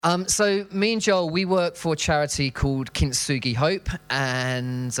So me and Joel, we work for a charity called Kintsugi Hope,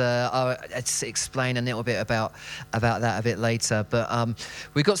 and I'll explain a little bit about that a bit later. But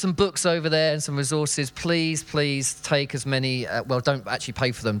we've got some books over there and some resources. Please take as many. Don't actually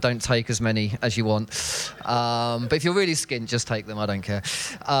pay for them. Don't take as many as you want. But if you're really skint, just take them. I don't care.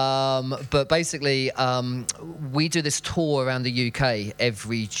 But basically, we do this tour around the UK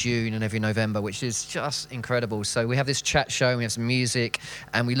every June and every November, which is just incredible. So we have this chat show, and we have some music,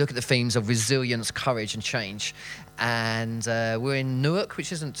 and we look at the themes of resilience, courage, and change. And we're in Newark,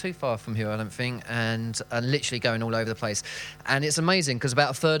 which isn't too far from here, I don't think, and literally going all over the place. And it's amazing because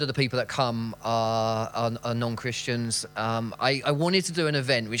about a third of the people that come are non-Christians. I wanted to do an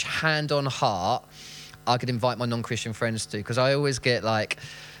event which, hand on heart, I could invite my non-Christian friends to, because I always get like,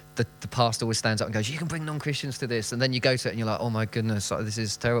 the pastor always stands up and goes, you can bring non-Christians to this. And then you go to it and you're like, oh my goodness, this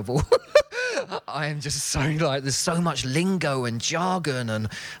is terrible. I am just so like, there's so much lingo and jargon and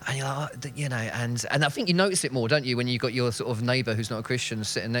you're like, and I think you notice it more, don't you, when you've got your sort of neighbour who's not a Christian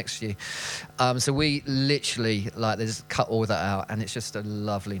sitting next to you. So we literally just cut all that out, and it's just a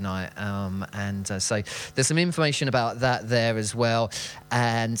lovely night. So there's some information about that there as well.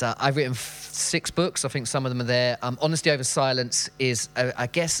 And I've written 6 books. I think some of them are there. Honesty Over Silence is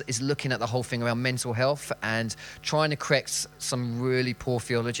looking at the whole thing around mental health and trying to correct some really poor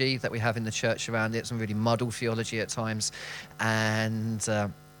theology that we have in the church around it, some really muddled theology at times. And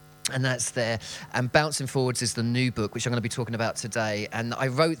that's there. And Bouncing Forwards is the new book, which I'm going to be talking about today. And I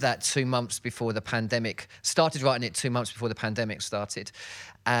wrote that 2 months before the pandemic, started writing it 2 months before the pandemic started.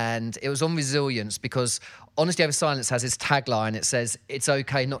 And it was on resilience, because Honesty Over Silence has this tagline. It says, it's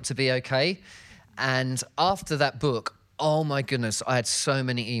okay not to be okay. And after that book, oh my goodness, I had so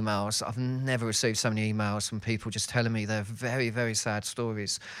many emails. I've never received so many emails from people just telling me their very, very sad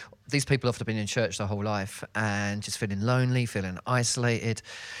stories. These people often have been in church their whole life and just feeling lonely, feeling isolated.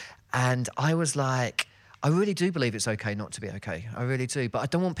 And I was like, I really do believe it's okay not to be okay. I really do. But I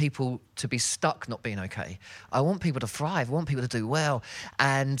don't want people to be stuck not being okay. I want people to thrive. I want people to do well.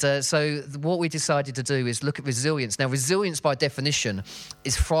 And so what we decided to do is look at resilience. Now, resilience by definition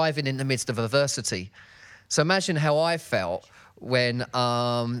is thriving in the midst of adversity. So imagine how I felt when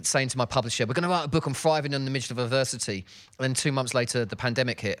saying to my publisher, we're going to write a book on thriving in the midst of adversity. And then 2 months later, the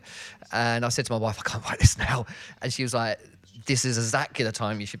pandemic hit. And I said to my wife, I can't write this now. And she was like, this is exactly the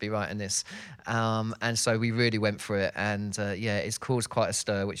time you should be writing this. And so we really went for it. And it's caused quite a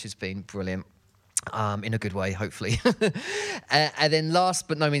stir, which has been brilliant. In a good way, hopefully. And then last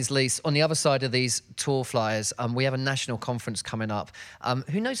but no means least, on the other side of these tour flyers, we have a national conference coming up.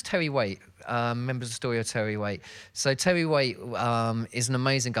 Who knows Terry Waite? Remembers the story of Terry Waite? So Terry Waite is an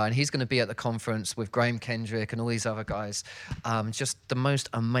amazing guy, and he's going to be at the conference with Graham Kendrick and all these other guys. Just the most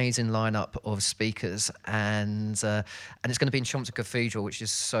amazing lineup of speakers, and it's going to be in Chomsford Cathedral, which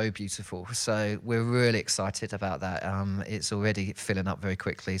is so beautiful. So we're really excited about that. It's already filling up very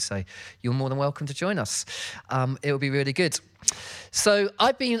quickly, so you're more than welcome to join us. It'll be really good. So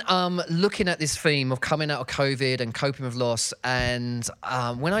I've been looking at this theme of coming out of COVID and coping with loss, and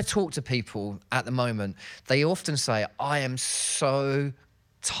when I talk to people at the moment, they often say, I am so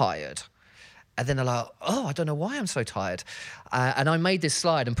tired. And then they're like, oh, I don't know why I'm so tired. And I made this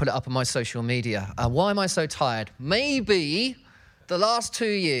slide and put it up on my social media. Why am I so tired? Maybe the last 2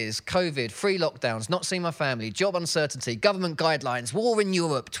 years, COVID, 3 lockdowns, not seeing my family, job uncertainty, government guidelines, war in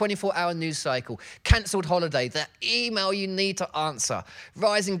Europe, 24-hour news cycle, cancelled holiday, the email you need to answer,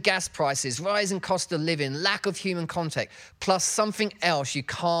 rising gas prices, rising cost of living, lack of human contact, plus something else you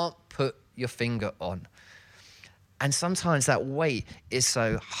can't put your finger on. And sometimes that weight is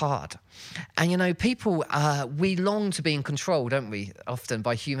so hard. And, people, we long to be in control, don't we, often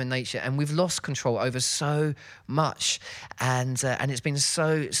by human nature. And we've lost control over so much. And it's been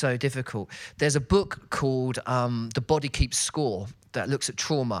so difficult. There's a book called The Body Keeps Score that looks at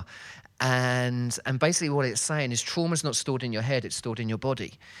trauma. And basically what it's saying is trauma's not stored in your head, it's stored in your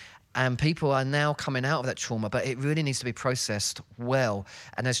body. And people are now coming out of that trauma, but it really needs to be processed well.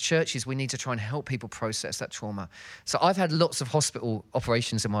 And as churches, we need to try and help people process that trauma. So I've had lots of hospital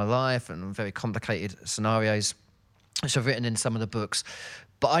operations in my life and very complicated scenarios, which I've written in some of the books.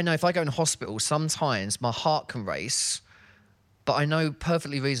 But I know if I go in hospital, sometimes my heart can race, but I know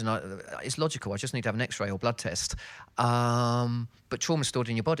perfectly it's logical. I just need to have an X-ray or blood test. But trauma's stored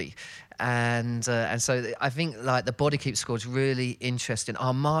in your body. And so I think the Body Keeps Score is really interesting.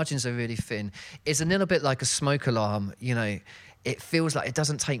 Our margins are really thin. It's a little bit like a smoke alarm. It feels like it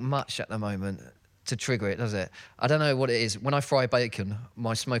doesn't take much at the moment to trigger it, does it? I don't know what it is. When I fry bacon,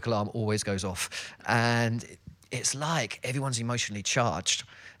 my smoke alarm always goes off. And it's like everyone's emotionally charged.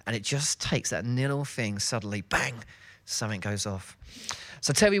 And it just takes that little thing, suddenly, bang, something goes off.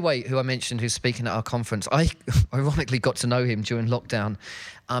 So Terry Waite, who I mentioned, who's speaking at our conference, I ironically got to know him during lockdown.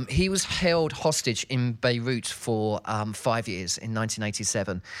 He was held hostage in Beirut for 5 years in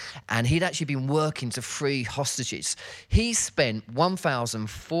 1987, and he'd actually been working to free hostages. He spent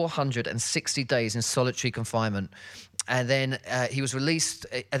 1,460 days in solitary confinement. And then he was released,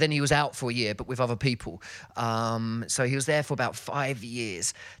 and then he was out for a year, but with other people. So he was there for about 5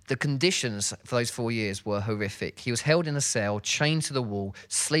 years. The conditions for those 4 years were horrific. He was held in a cell, chained to the wall,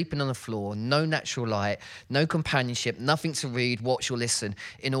 sleeping on the floor, no natural light, no companionship, nothing to read, watch or listen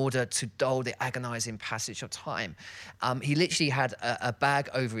in order to dull the agonizing passage of time. He literally had a bag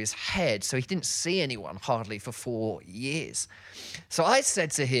over his head, so he didn't see anyone hardly for 4 years. So I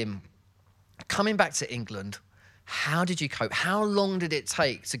said to him, coming back to England, how did you cope? How long did it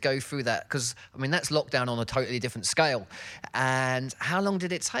take to go through that? Because, I mean, that's lockdown on a totally different scale. And how long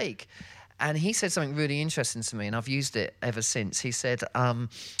did it take? And he said something really interesting to me, and I've used it ever since. He said,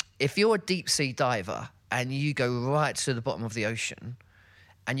 if you're a deep sea diver and you go right to the bottom of the ocean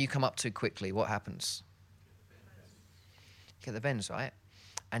and you come up too quickly, what happens? You get the bends, right?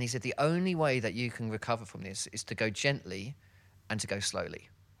 And he said, the only way that you can recover from this is to go gently and to go slowly.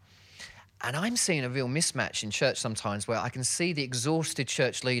 And I'm seeing a real mismatch in church sometimes where I can see the exhausted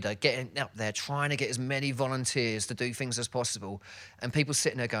church leader getting up there, trying to get as many volunteers to do things as possible. And people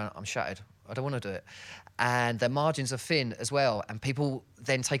sitting there going, I'm shattered. I don't want to do it. And their margins are thin as well. And people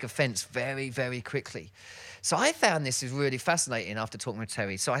then take offense very, very quickly. So I found this is really fascinating after talking with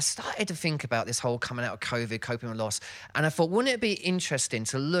Terry. So I started to think about this whole coming out of COVID, coping with loss. And I thought, wouldn't it be interesting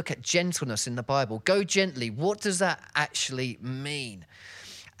to look at gentleness in the Bible? Go gently. What does that actually mean?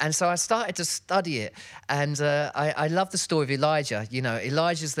 And so I started to study it, and I love the story of Elijah. You know,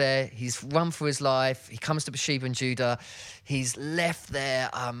 Elijah's there, he's run for his life, he comes to Bathsheba and Judah, he's left there,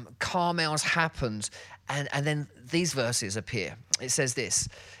 Carmel's happened, and then these verses appear. It says this,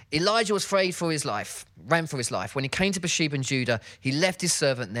 Elijah was afraid for his life, ran for his life. When he came to Bathsheba and Judah, he left his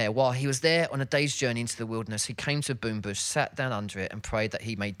servant there. While he was there on a day's journey into the wilderness, he came to a boom bush, sat down under it, and prayed that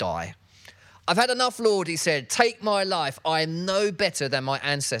he may die. I've had enough, Lord, he said. Take my life. I am no better than my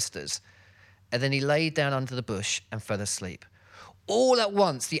ancestors. And then he lay down under the bush and fell asleep. All at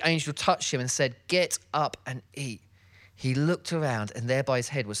once, the angel touched him and said, get up and eat. He looked around, and there by his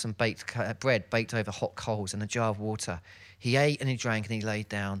head was some bread baked over hot coals and a jar of water. He ate and he drank and he laid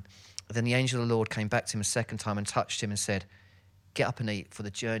down. And then the angel of the Lord came back to him a second time and touched him and said, get up and eat, for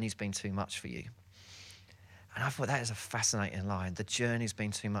the journey's been too much for you. And I thought that is a fascinating line. The journey's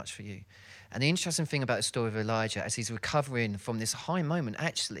been too much for you. And the interesting thing about the story of Elijah, as he's recovering from this high moment,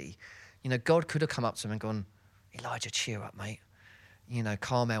 actually, you know, God could have come up to him and gone, Elijah, cheer up, mate. You know,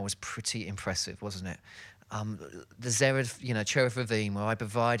 Carmel was pretty impressive, wasn't it? The Zered, you know, Cherith Ravine, where I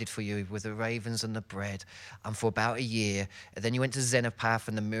provided for you with the ravens and the bread for about a year. And then you went to Zenopath,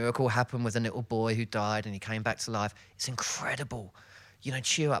 and the miracle happened with a little boy who died, and he came back to life. It's incredible. You know,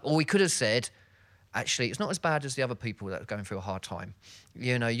 cheer up. Or we could have said, actually, it's not as bad as the other people that are going through a hard time.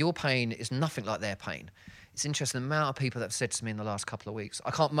 You know, your pain is nothing like their pain. It's interesting, the amount of people that have said to me in the last couple of weeks,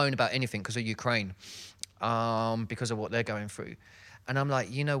 I can't moan about anything because of Ukraine, because of what they're going through. And I'm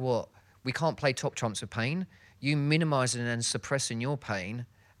like, you know what? We can't play top trumps with pain. You minimizing and suppressing your pain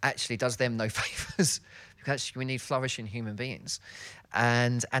actually does them no favors. Because we need flourishing human beings.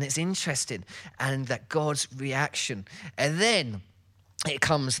 And it's interesting. And that God's reaction. And then it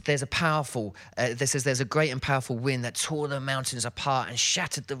comes, there's a powerful, there's a great and powerful wind that tore the mountains apart and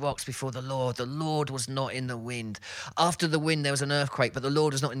shattered the rocks before the Lord. The Lord was not in the wind. After the wind, there was an earthquake, but the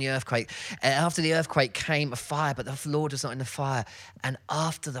Lord was not in the earthquake. After the earthquake came a fire, but the Lord was not in the fire. And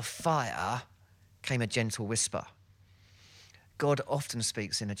after the fire came a gentle whisper. God often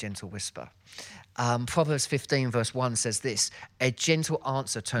speaks in a gentle whisper. Proverbs 15 verse 1 says this, a gentle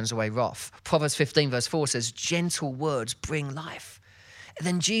answer turns away wrath. Proverbs 15 verse 4 says, gentle words bring life. And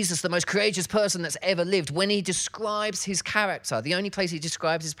then Jesus, the most courageous person that's ever lived, when he describes his character, the only place he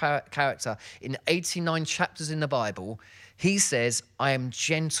describes his character in 89 chapters in the Bible, he says, I am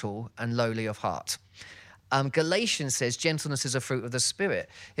gentle and lowly of heart. Galatians says gentleness is a fruit of the Spirit.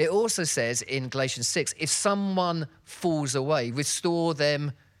 It also says in Galatians 6, if someone falls away, restore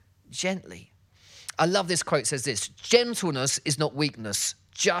them gently. I love this quote, says this, gentleness is not weakness,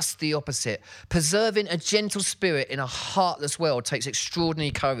 just the opposite. Preserving a gentle spirit in a heartless world takes extraordinary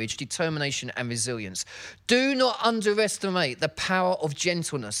courage, determination, and resilience. Do not underestimate the power of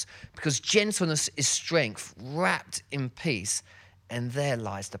gentleness, because gentleness is strength wrapped in peace, and there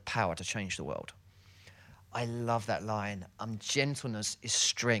lies the power to change the world. I love that line. Gentleness is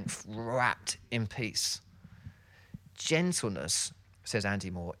strength wrapped in peace. Gentleness, says Andy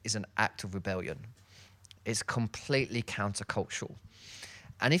Moore, is an act of rebellion. It's completely countercultural.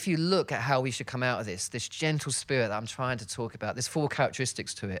 And if you look at how we should come out of this gentle spirit that I'm trying to talk about, there's 4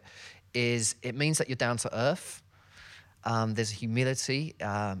 characteristics to it. It means that you're down to earth. There's humility.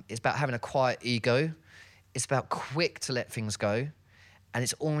 It's about having a quiet ego. It's about quick to let things go. And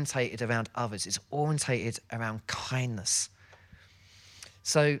it's orientated around others. It's orientated around kindness.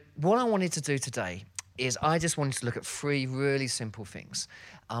 So what I wanted to do today is I just wanted to look at 3 really simple things,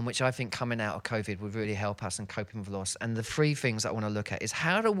 which I think coming out of COVID would really help us in coping with loss. And the 3 things I want to look at is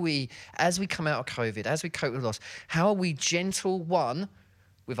how do we, as we come out of COVID, as we cope with loss, how are we gentle, 1,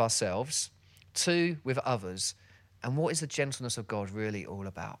 with ourselves, 2, with others, and what is the gentleness of God really all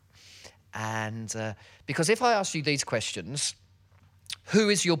about? And because if I ask you these questions, who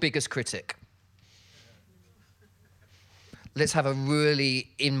is your biggest critic? Let's have a really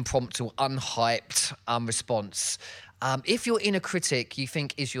impromptu, unhyped response. If your inner critic you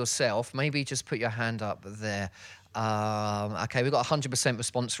think is yourself, maybe just put your hand up there. Okay, we've got a 100%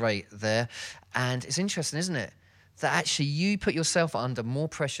 response rate there. And it's interesting, isn't it? That actually you put yourself under more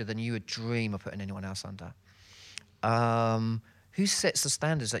pressure than you would dream of putting anyone else under. Who sets the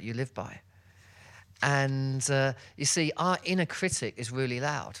standards that you live by? And you see, our inner critic is really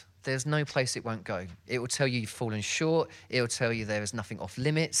loud. There's no place it won't go. It will tell you you've fallen short. It will tell you there is nothing off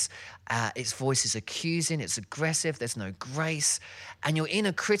limits. Its voice is accusing. It's aggressive. There's no grace. And your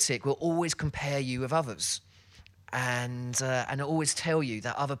inner critic will always compare you with others. And it'll always tell you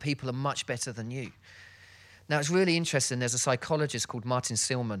that other people are much better than you. Now, it's really interesting. There's a psychologist called Martin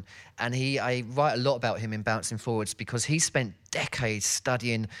Seligman, and I write a lot about him in Bouncing Forwards because he spent decades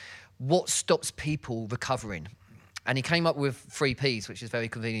studying what stops people recovering. And he came up with 3 Ps, which is very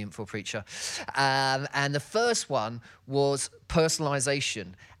convenient for a preacher. And the first one was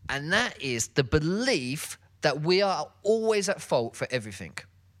personalization. And that is the belief that we are always at fault for everything.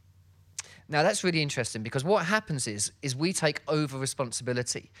 Now, that's really interesting because what happens is we take over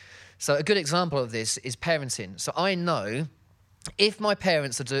responsibility. So a good example of this is parenting. So I know if my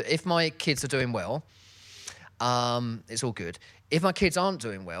kids are doing well, it's all good. If my kids aren't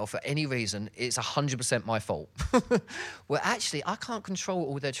doing well for any reason, it's 100% my fault. Well, actually, I can't control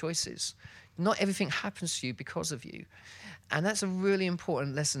all their choices. Not everything happens to you because of you. And that's a really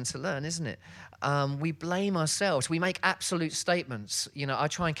important lesson to learn, isn't it? We blame ourselves. We make absolute statements. You know, I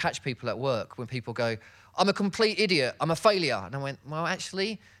try and catch people at work when people go, I'm a complete idiot, I'm a failure. And I went, well,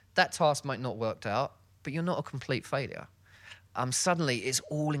 actually, that task might not worked out, but you're not a complete failure. Suddenly, it's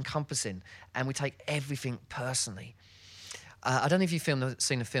all-encompassing, and we take everything personally. I don't know if you've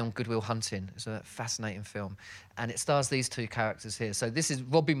seen the film Good Will Hunting. It's a fascinating film. And it stars these 2 characters here. So this is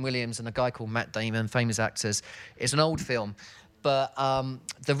Robin Williams and a guy called Matt Damon, famous actors. It's an old film. But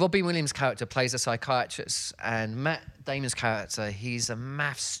the Robin Williams character plays a psychiatrist. And Matt Damon's character, he's a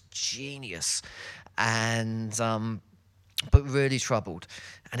maths genius. And but really troubled.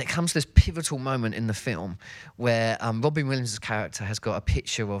 And it comes to this pivotal moment in the film where Robin Williams' character has got a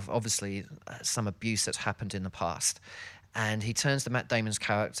picture of, obviously, some abuse that's happened in the past. And he turns to Matt Damon's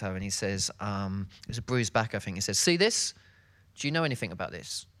character and he says, it was a bruised back, I think. He says, see this? Do you know anything about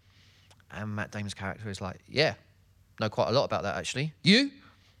this? And Matt Damon's character is like, yeah, know quite a lot about that, actually. You?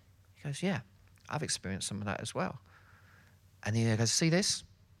 He goes, yeah, I've experienced some of that as well. And he goes, see this?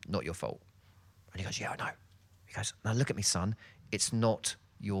 Not your fault. And he goes, yeah, I know. He goes, now look at me, son. It's not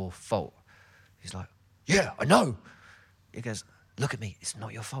your fault. He's like, yeah, I know. He goes, look at me. It's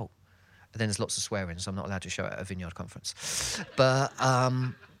not your fault. And then there's lots of swearing, so I'm not allowed to show it at a Vineyard conference. But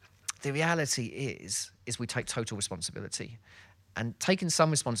the reality is we take total responsibility. And taking some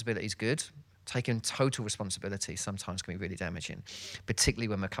responsibility is good. Taking total responsibility sometimes can be really damaging, particularly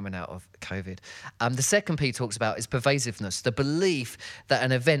when we're coming out of COVID. The second P talks about is pervasiveness, the belief that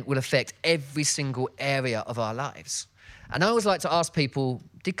an event will affect every single area of our lives. And I always like to ask people,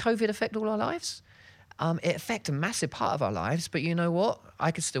 did COVID affect all our lives? It affected a massive part of our lives, but you know what?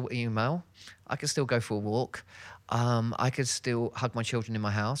 I could still email. I could still go for a walk. I could still hug my children in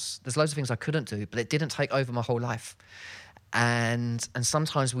my house. There's loads of things I couldn't do, but it didn't take over my whole life. And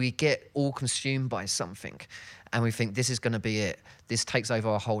sometimes we get all consumed by something and we think this is going to be it. This takes over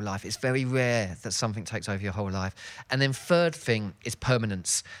our whole life. It's very rare that something takes over your whole life. And then third thing is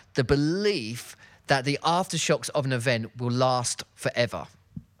permanence. The belief that the aftershocks of an event will last forever.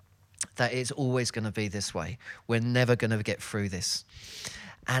 That it's always going to be this way. We're never going to get through this.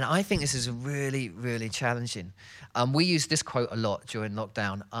 And I think this is really, really challenging. We use this quote a lot during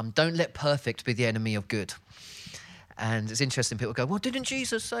lockdown. Don't let perfect be the enemy of good. And it's interesting, people go, well, didn't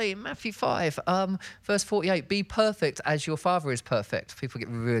Jesus say in Matthew 5, verse 48, be perfect as your Father is perfect? People get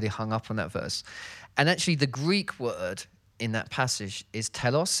really hung up on that verse. And actually the Greek word in that passage is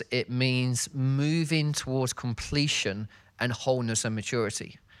telos. It means moving towards completion and wholeness and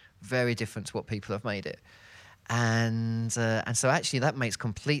maturity. Very different to what people have made it. And so actually that makes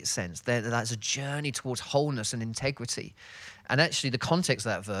complete sense. That's a journey towards wholeness and integrity. And actually the context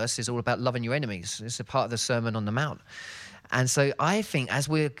of that verse is all about loving your enemies. It's a part of the Sermon on the Mount. And so I think as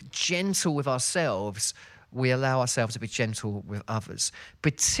we're gentle with ourselves, we allow ourselves to be gentle with others,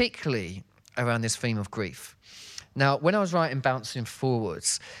 particularly around this theme of grief. Now, when I was writing Bouncing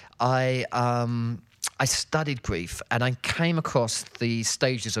Forwards, I studied grief, and I came across the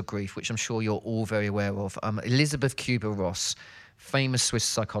stages of grief, which I'm sure you're all very aware of. Elizabeth Kubler-Ross, famous Swiss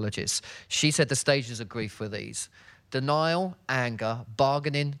psychologist, she said the stages of grief were these: denial, anger,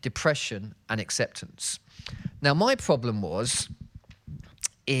 bargaining, depression, and acceptance. Now, my problem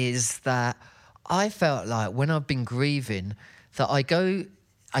is that I felt like when I've been grieving that I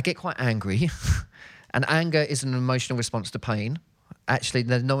get quite angry, and anger is an emotional response to pain. Actually,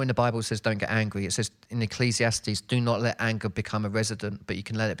 nowhere in the Bible says don't get angry. It says in Ecclesiastes, do not let anger become a resident, but you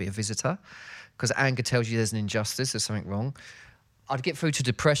can let it be a visitor, because anger tells you there's an injustice, there's something wrong. I'd get through to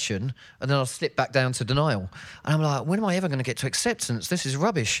depression, and then I'll slip back down to denial. And I'm like, when am I ever going to get to acceptance? This is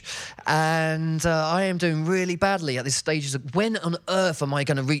rubbish. And I am doing really badly at this stage. When on earth am I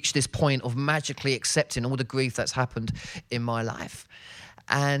going to reach this point of magically accepting all the grief that's happened in my life?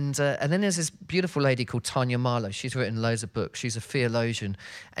 And then there's this beautiful lady called Tanya Marlowe. She's written loads of books. She's a theologian.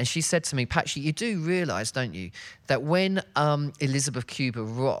 And she said to me, Patrick, you do realise, don't you, that when Elizabeth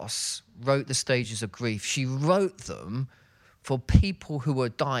Kubler-Ross wrote the stages of grief, she wrote them for people who were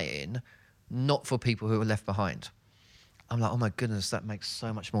dying, not for people who were left behind. I'm like, oh my goodness, that makes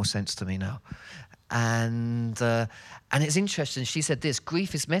so much more sense to me now. And it's interesting. She said this: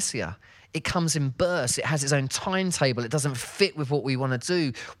 grief is messier. It comes in bursts. It has its own timetable. It doesn't fit with what we want to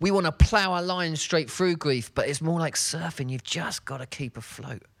do. We want to plough our line straight through grief, but it's more like surfing. You've just got to keep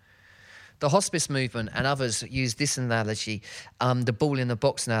afloat. The hospice movement and others use this analogy, the ball in the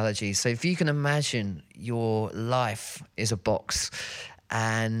box analogy. So if you can imagine your life is a box,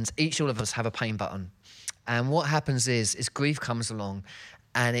 and each of us have a pain button. And what happens is grief comes along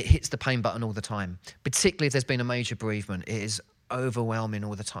and it hits the pain button all the time, particularly if there's been a major bereavement. It is overwhelming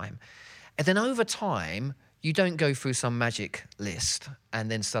all the time. And then over time, you don't go through some magic list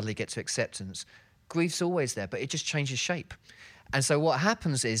and then suddenly get to acceptance. Grief's always there, but it just changes shape. And so what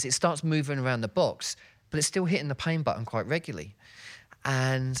happens is it starts moving around the box, but it's still hitting the pain button quite regularly.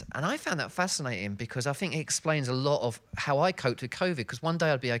 And I found that fascinating, because I think it explains a lot of how I coped with COVID, because one day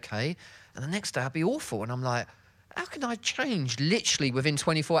I'd be okay, and the next day I'd be awful. And I'm like, how can I change literally within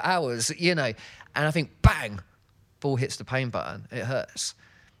 24 hours, you know? And I think, bang, ball hits the pain button. It hurts.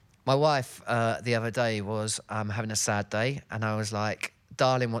 My wife the other day was having a sad day, and I was like,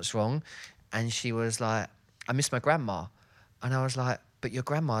 darling, what's wrong? And she was like, I miss my grandma. And I was like, but your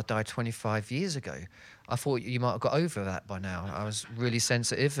grandma died 25 years ago. I thought you might have got over that by now. I was really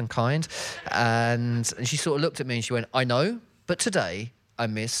sensitive and kind. And she sort of looked at me and she went, I know, but today I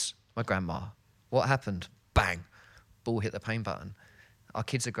miss my grandma. What happened? Bang, ball hit the pain button. Our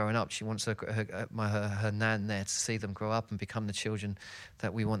kids are growing up. She wants her nan there to see them grow up and become the children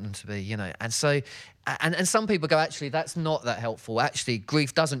that we want them to be, you know. And so, and some people go, actually, that's not that helpful. Actually,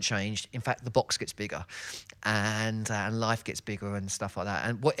 grief doesn't change. In fact, the box gets bigger, and life gets bigger and stuff like that.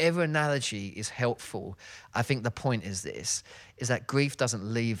 And whatever analogy is helpful, I think the point is this: is that grief doesn't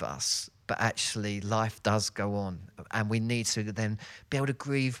leave us, but actually life does go on, and we need to then be able to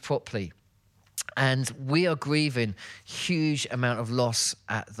grieve properly. And we are grieving huge amount of loss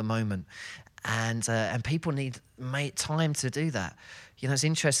at the moment, and people need time to do that. You know, it's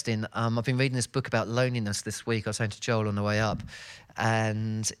interesting. I've been reading this book about loneliness this week. I was saying to Joel on the way up,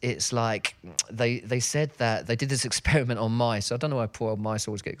 and it's like they said that they did this experiment on mice. I don't know why poor old mice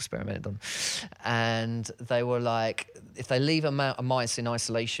always get experimented on. And they were like, if they leave a mice in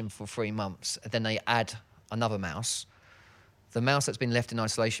isolation for 3 months, then they add another mouse. The mouse that's been left in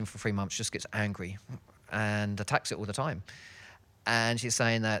isolation for 3 months just gets angry and attacks it all the time. And she's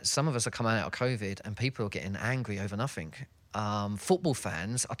saying that some of us are coming out of COVID and people are getting angry over nothing. Football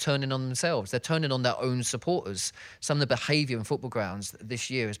fans are turning on themselves. They're turning on their own supporters. Some of the behaviour in football grounds this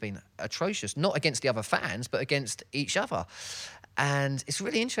year has been atrocious, not against the other fans, but against each other. And it's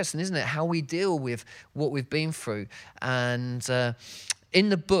really interesting, isn't it, how we deal with what we've been through. And in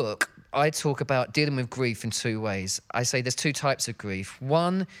the book, I talk about dealing with grief in 2 ways. I say there's 2 types of grief.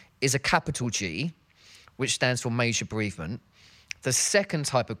 One is a capital G, which stands for major bereavement. The second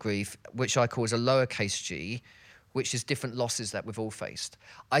type of grief, which I call as a lowercase g, which is different losses that we've all faced.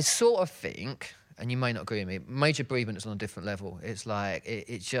 I sort of think, and you may not agree with me, major bereavement is on a different level. It's like,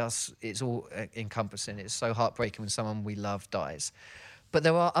 it's all encompassing. It's so heartbreaking when someone we love dies. But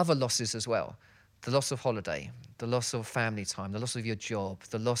there are other losses as well. the loss of holiday, the loss of family time, the loss of your job,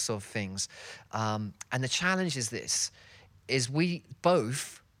 the loss of things. And the challenge is this, is we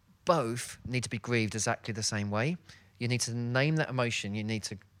both need to be grieved exactly the same way. You need to name that emotion. You need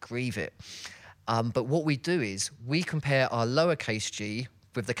to grieve it. But what we do is we compare our lowercase g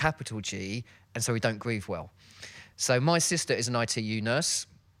with the capital G, and so we don't grieve well. So my sister is an ITU nurse.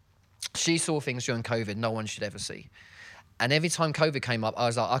 She saw things during COVID no one should ever see. And every time COVID came up, I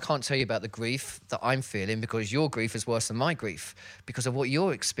was like, I can't tell you about the grief that I'm feeling because your grief is worse than my grief because of what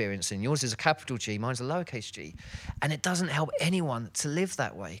you're experiencing. Yours is a capital G, mine's a lowercase g. And it doesn't help anyone to live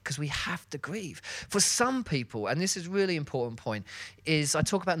that way because we have to grieve. For some people, and this is a really important point, is I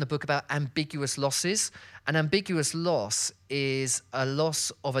talk about in the book about ambiguous losses. An ambiguous loss is a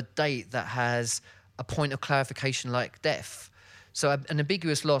loss of a date that has a point of clarification like death. So an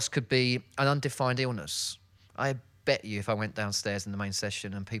ambiguous loss could be an undefined illness. I bet you if I went downstairs in the main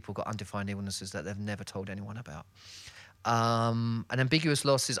session and people got undefined illnesses that they've never told anyone about. An ambiguous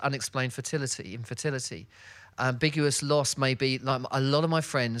loss is unexplained infertility. Ambiguous loss may be like a lot of my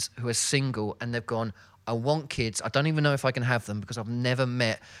friends who are single and they've gone, I want kids. I don't even know if I can have them because I've never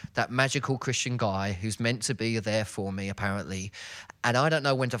met that magical Christian guy who's meant to be there for me, apparently. And I don't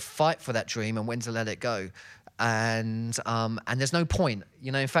know when to fight for that dream and when to let it go. And there's no point.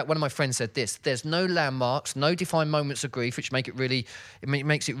 You know, in fact, one of my friends said this, there's no landmarks, no defined moments of grief, which makes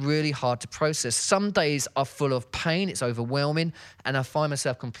it really hard to process. Some days are full of pain, it's overwhelming, and I find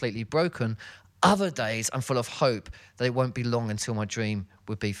myself completely broken. Other days I'm full of hope that it won't be long until my dream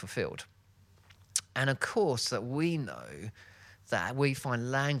will be fulfilled. And of course that we know that we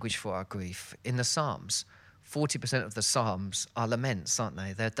find language for our grief in the Psalms. 40% of the Psalms are laments, aren't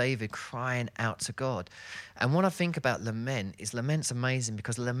they? They're David crying out to God. And what I think about lament is lament's amazing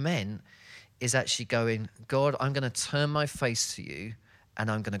because lament is actually going, God, I'm going to turn my face to you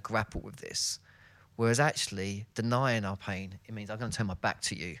and I'm going to grapple with this. Whereas actually denying our pain, it means I'm going to turn my back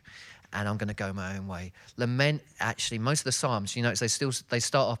to you and I'm going to go my own way. Lament, actually, most of the Psalms, you know, they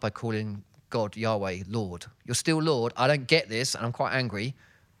start off by calling God, Yahweh, Lord. You're still Lord. I don't get this and I'm quite angry,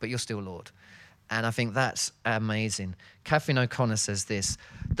 but you're still Lord. And I think that's amazing. Catherine O'Connor says this,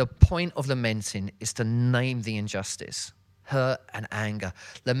 the point of lamenting is to name the injustice, hurt and anger.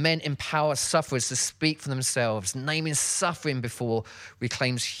 Lament empowers sufferers to speak for themselves. Naming suffering before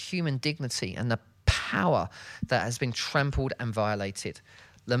reclaims human dignity and the power that has been trampled and violated.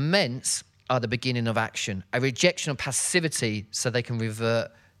 Laments are the beginning of action, a rejection of passivity so they can revert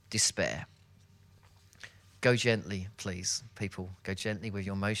despair. Go gently, please, people. Go gently with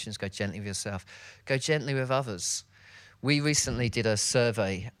your emotions. Go gently with yourself. Go gently with others. We recently did a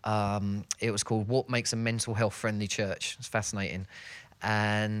survey. It was called What Makes a Mental Health Friendly Church? It's fascinating.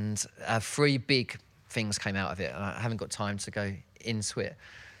 And 3 big things came out of it. I haven't got time to go into it.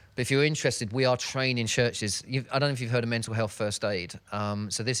 But if you're interested, we are training churches. I don't know if you've heard of mental health first aid.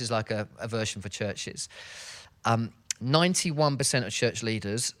 So this is like a version for churches. 91% of church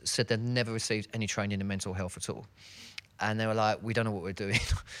leaders said they'd never received any training in mental health at all. And they were like, we don't know what we're doing.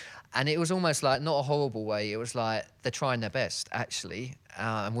 And it was almost like, not a horrible way, it was like they're trying their best, actually.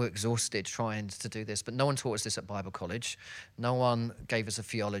 And we're exhausted trying to do this. But no one taught us this at Bible college. No one gave us a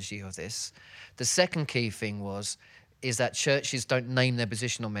theology of this. The second key thing is that churches don't name their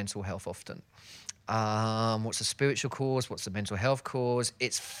position on mental health often. What's the spiritual cause? What's the mental health cause?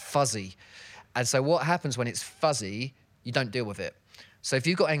 It's fuzzy. And so what happens when it's fuzzy, you don't deal with it. So if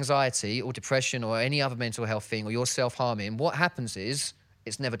you've got anxiety or depression or any other mental health thing or you're self-harming, what happens is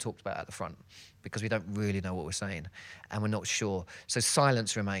it's never talked about at the front because we don't really know what we're saying and we're not sure. So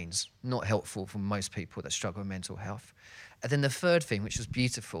silence remains not helpful for most people that struggle with mental health. And then the third thing, which was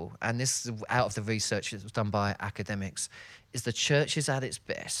beautiful, and this is out of the research that was done by academics, is the church is at its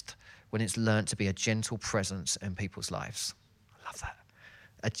best when it's learned to be a gentle presence in people's lives. I love that.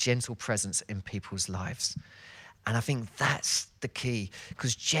 A gentle presence in people's lives. And I think that's the key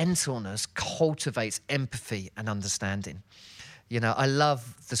because gentleness cultivates empathy and understanding. You know, I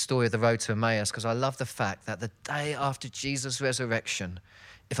love the story of the road to Emmaus because I love the fact that the day after Jesus' resurrection,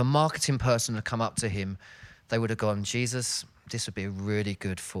 if a marketing person had come up to him, they would have gone, Jesus, this would be really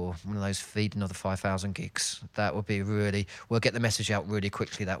good for one of those feeding of the 5,000 gigs. That would be really, we'll get the message out really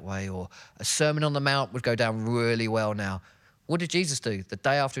quickly that way. Or a Sermon on the Mount would go down really well now. What did Jesus do the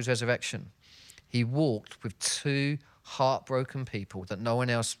day after his resurrection? He walked with 2 heartbroken people that no one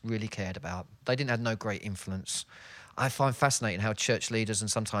else really cared about. They didn't have no great influence. I find fascinating how church leaders and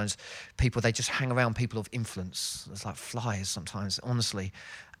sometimes people, they just hang around people of influence. It's like flies sometimes, honestly.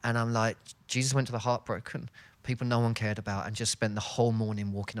 And I'm like, Jesus went to the heartbroken. people no one cared about, and just spent the whole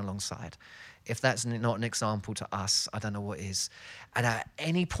morning walking alongside. If that's not an example to us, I don't know what is. And at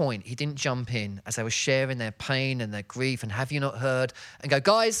any point, he didn't jump in as they were sharing their pain and their grief and have you not heard, and go,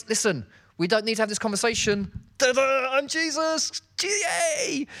 guys, listen, we don't need to have this conversation. Da-da, I'm Jesus,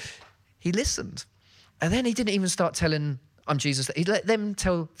 yay! He listened. And then he didn't even start telling, I'm Jesus. He let them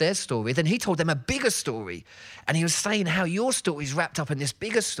tell their story. Then he told them a bigger story. And he was saying how your story's wrapped up in this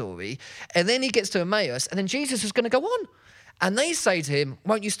bigger story. And then he gets to Emmaus, and then Jesus is going to go on. And they say to him,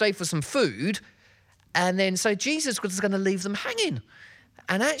 won't you stay for some food? And then so Jesus was going to leave them hanging.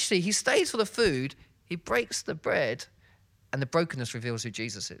 And actually, he stays for the food. He breaks the bread, and the brokenness reveals who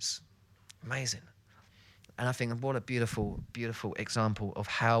Jesus is. Amazing. And I think what a beautiful, beautiful example of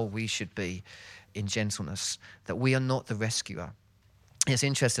how we should be in gentleness, that we are not the rescuer. It's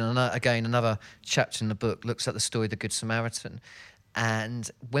interesting, again, another chapter in the book looks at the story of the Good Samaritan. And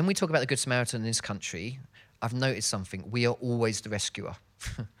when we talk about the Good Samaritan in this country, I've noticed something. We are always the rescuer.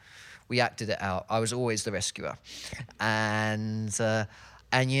 We acted it out. I was always the rescuer. And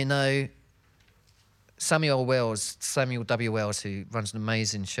you know, Samuel W. Wells, who runs an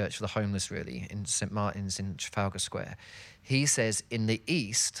amazing church for the homeless, really, in St. Martin's in Trafalgar Square, he says, in the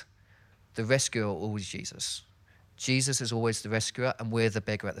East, the rescuer is always Jesus. Jesus is always the rescuer, and we're the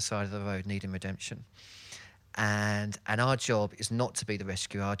beggar at the side of the road needing redemption. And our job is not to be the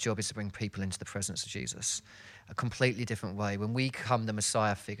rescuer. Our job is to bring people into the presence of Jesus. A completely different way. When we become the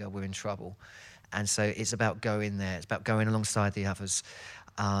Messiah figure, we're in trouble. And so it's about going there. It's about going alongside the others.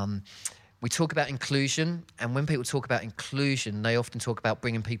 We talk about inclusion, and when people talk about inclusion, they often talk about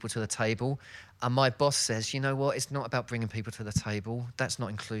bringing people to the table. And my boss says, you know what, it's not about bringing people to the table. That's not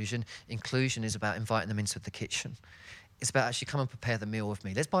inclusion. Inclusion is about inviting them into the kitchen. It's about actually come and prepare the meal with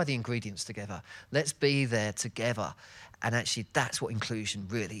me. Let's buy the ingredients together. Let's be there together. And actually, that's what inclusion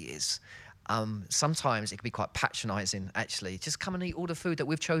really is. Sometimes it can be quite patronising, actually. Just come and eat all the food that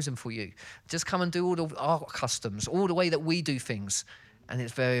we've chosen for you. Just come and do all of our customs, all the way that we do things. And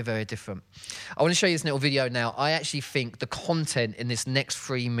it's very, very different. I want to show you this little video now. I actually think the content in this next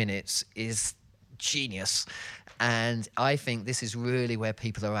 3 minutes is genius. And I think this is really where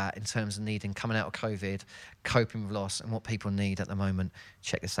people are at in terms of needing, coming out of COVID, coping with loss, and what people need at the moment.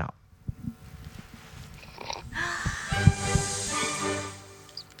 Check this out.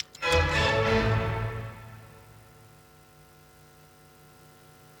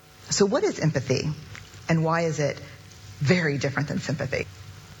 So what is empathy, and why is it very different than sympathy?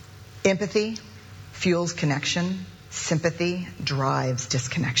 Empathy fuels connection. Sympathy drives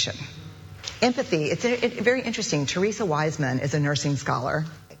disconnection. Empathy, it's very interesting. Teresa Wiseman is a nursing scholar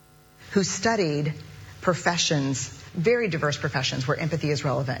who studied professions, very diverse professions where empathy is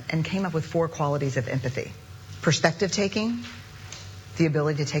relevant, and came up with 4 qualities of empathy. Perspective taking, the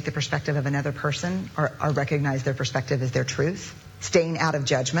ability to take the perspective of another person or recognize their perspective as their truth. Staying out of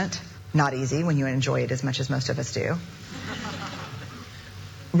judgment, not easy when you enjoy it as much as most of us do.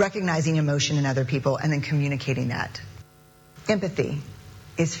 Recognizing emotion in other people and then communicating that. Empathy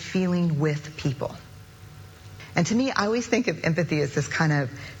is feeling with people. And to me, I always think of empathy as this kind of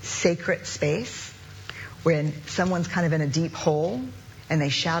sacred space when someone's kind of in a deep hole and they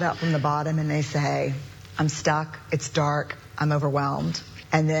shout out from the bottom and they say, I'm stuck, it's dark, I'm overwhelmed.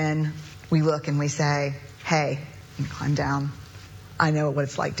 And then we look and we say, hey, you can climb down. I know what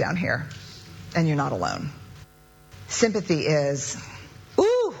it's like down here, and you're not alone. Sympathy is,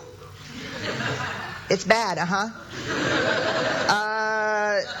 ooh, it's bad,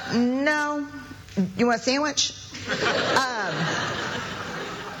 no. You want a sandwich?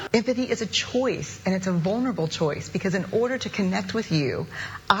 Empathy is a choice, and it's a vulnerable choice, because in order to connect with you,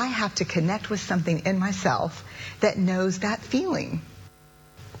 I have to connect with something in myself that knows that feeling.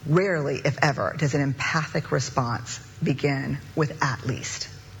 Rarely, if ever, does an empathic response begin with at least.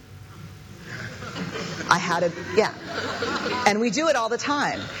 Yeah. And we do it all the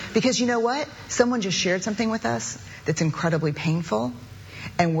time. Because you know what? Someone just shared something with us that's incredibly painful,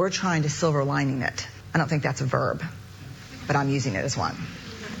 and we're trying to silver lining it. I don't think that's a verb, but I'm using it as one.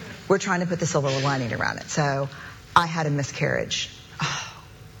 We're trying to put the silver lining around it. So, I had a miscarriage. Oh,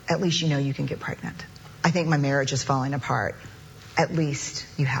 at least you know you can get pregnant. I think my marriage is falling apart. At least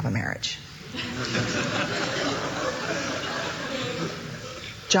you have a marriage.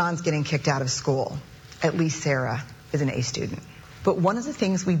 John's getting kicked out of school. At least Sarah is an A student. But one of the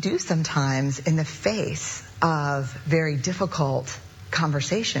things we do sometimes in the face of very difficult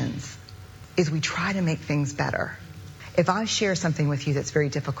conversations is we try to make things better. If I share something with you that's very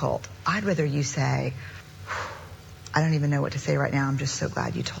difficult, I'd rather you say, I don't even know what to say right now. I'm just so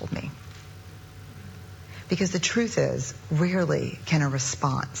glad you told me. Because the truth is, rarely can a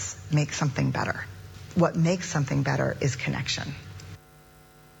response make something better. What makes something better is connection.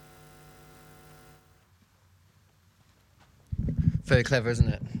 Very clever, isn't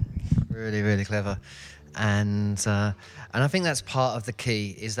it? Really, really clever. And I think that's part of the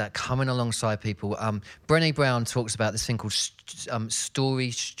key, is that coming alongside people. Brené Brown talks about this thing called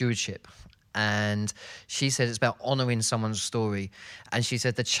story stewardship. And she said it's about honouring someone's story. And she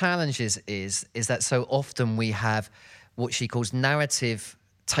said the challenge is that so often we have what she calls narrative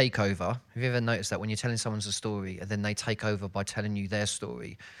takeover. Have you ever noticed that when you're telling someone a story and then they take over by telling you their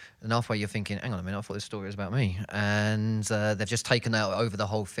story, and halfway you're thinking, hang on a minute, I thought this story was about me, and they've just taken out over the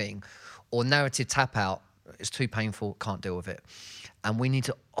whole thing. Or narrative tap out, it's too painful, can't deal with it. And we need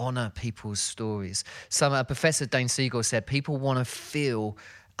to honour people's stories. Professor Dane Siegel said people want to feel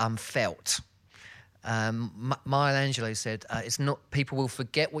felt. Maya Angelou said, it's not, people will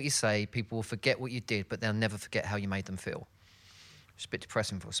forget what you say, people will forget what you did, but they'll never forget how you made them feel. It's a bit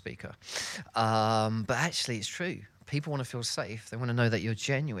depressing for a speaker. But actually, it's true. People want to feel safe. They want to know that you're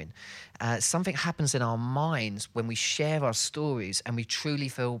genuine. Something happens in our minds when we share our stories and we truly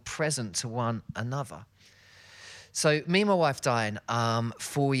feel present to one another. So me and my wife, Diane,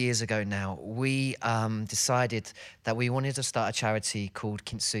 4 years ago now, we decided that we wanted to start a charity called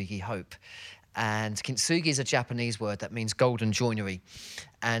Kintsugi Hope. And kintsugi is a Japanese word that means golden joinery.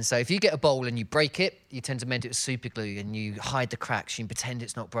 And so if you get a bowl and you break it, you tend to mend it with super glue and you hide the cracks, you pretend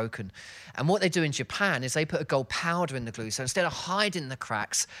it's not broken. And what they do in Japan is they put a gold powder in the glue. So instead of hiding the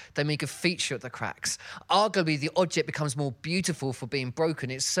cracks, they make a feature of the cracks. Arguably, the object becomes more beautiful for being broken.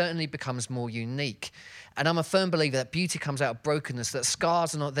 It certainly becomes more unique. And I'm a firm believer that beauty comes out of brokenness, that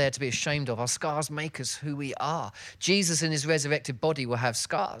scars are not there to be ashamed of. Our scars make us who we are. Jesus in his resurrected body will have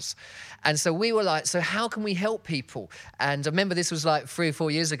scars. And so we were like, so how can we help people? And I remember this was like 3 or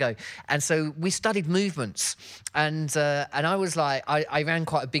 4 years ago. And so we studied movements. And I was like, I ran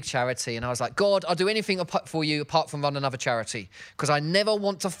quite a big charity. And I was like, God, I'll do anything for you apart from run another charity, because I never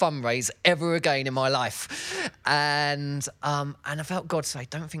want to fundraise ever again in my life. And I felt God say,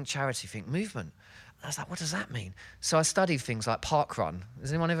 don't think charity, think movement. I was like, what does that mean? So I studied things like parkrun.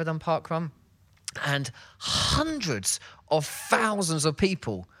 Has anyone ever done parkrun? And hundreds of thousands of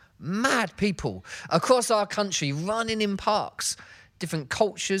people, mad people, across our country running in parks. Different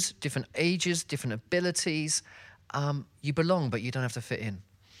cultures, different ages, different abilities. You belong, but you don't have to fit in.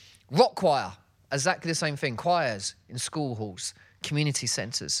 Rock choir, exactly the same thing. Choirs in school halls, community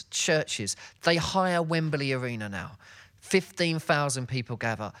centres, churches. They hire Wembley Arena now. 15,000 people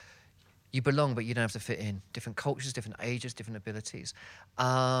gather. You belong, but you don't have to fit in. Different cultures, different ages, different abilities.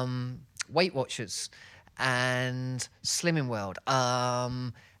 Weight Watchers and Slimming World,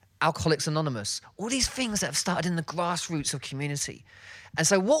 Alcoholics Anonymous, all these things that have started in the grassroots of community. And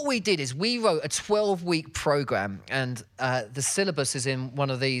so what we did is we wrote a 12-week program, and the syllabus is in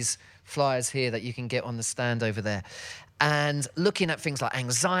one of these flyers here that you can get on the stand over there. And looking at things like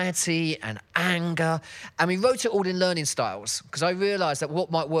anxiety and anger. And we wrote it all in learning styles, because I realised that what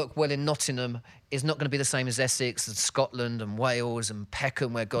might work well in Nottingham is not going to be the same as Essex and Scotland and Wales and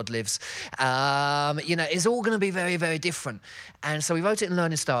Peckham, where God lives. It's all going to be very, very different. And so we wrote it in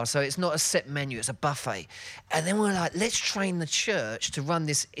learning styles, so it's not a set menu, it's a buffet. And then we're like, let's train the church to run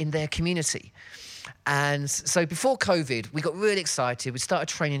this in their community. And so before COVID, we got really excited. We started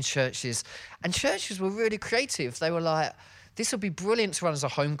training churches, and churches were really creative. They were like, this would be brilliant to run as a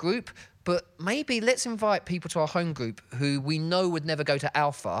home group, but maybe let's invite people to our home group who we know would never go to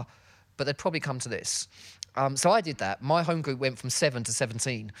Alpha, but they'd probably come to this. So I did that. My home group went from 7 to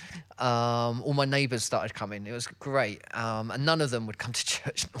 17. All my neighbours started coming. It was great. And none of them would come to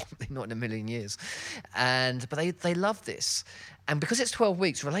church normally, not in a million years. But they loved this. And because it's 12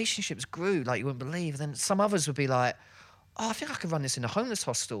 weeks, relationships grew like you wouldn't believe. Then some others would be like, oh, I think I could run this in a homeless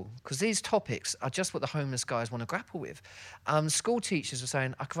hostel, because these topics are just what the homeless guys want to grapple with. School teachers were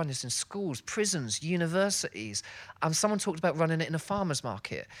saying, I could run this in schools, prisons, universities. Someone talked about running it in a farmer's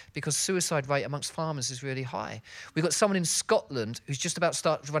market, because suicide rate amongst farmers is really high. We've got someone in Scotland who's just about to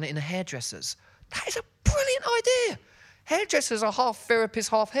start to run it in a hairdressers. That is a brilliant idea. Hairdressers are half therapists,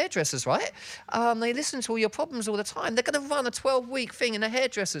 half hairdressers, right? They listen to all your problems all the time. They're going to run a 12-week thing in the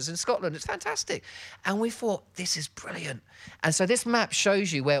hairdressers in Scotland. It's fantastic. And we thought, this is brilliant. And so this map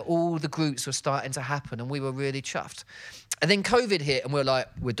shows you where all the groups were starting to happen, and we were really chuffed. And then COVID hit, and we're like,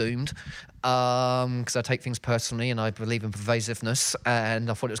 we're doomed, because I take things personally, and I believe in pervasiveness, and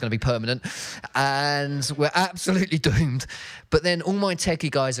I thought it was going to be permanent, and we're absolutely doomed. But then all my techie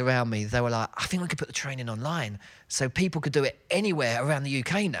guys around me, they were like, I think we could put the training online, so people could do it anywhere around the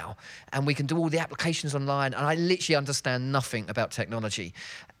UK now, and we can do all the applications online. And I literally understand nothing about technology,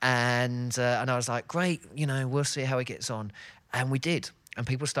 and I was like, great, we'll see how it gets on. And we did. and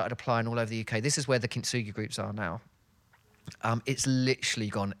people started applying all over the UK. This is where the Kintsugi groups are now. It's literally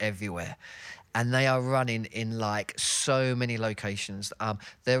gone everywhere. And they are running in like so many locations.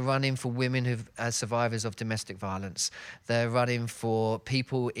 They're running for women who are survivors of domestic violence. They're running for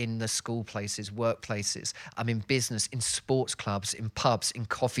people in the school places, workplaces, in business, in sports clubs, in pubs, in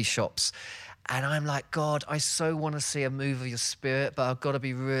coffee shops. And I'm like, God, I so want to see a move of your spirit, but I've got to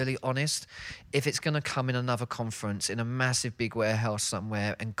be really honest. If it's going to come in another conference in a massive big warehouse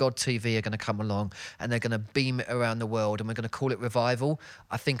somewhere, and God TV are going to come along and they're going to beam it around the world and we're going to call it revival,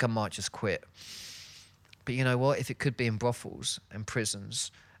 I think I might just quit. But you know what? If it could be in brothels and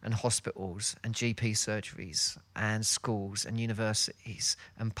prisons and hospitals and GP surgeries and schools and universities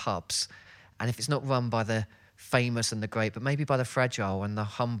and pubs, and if it's not run by the famous and the great, but maybe by the fragile and the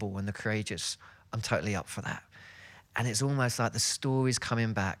humble and the courageous, I'm totally up for that. And it's almost like the stories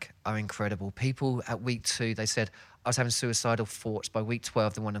coming back are incredible. People at week 2, they said, I was having suicidal thoughts. By week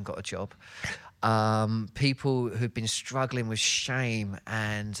 12, they went and got a job. People who've been struggling with shame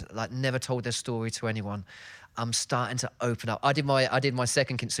and like never told their story to anyone, I'm starting to open up. I did my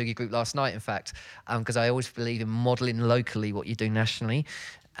second Kintsugi group last night, in fact, because I always believe in modeling locally what you do nationally.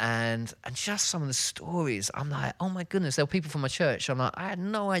 And just some of the stories, I'm like, oh my goodness, there were people from my church. I'm like, I had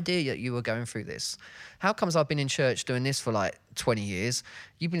no idea that you were going through this. How comes I've been in church doing this for like 20 years?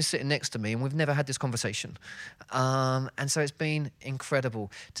 You've been sitting next to me and we've never had this conversation. And so it's been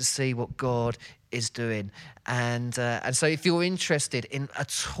incredible to see what God is doing. And so if you're interested in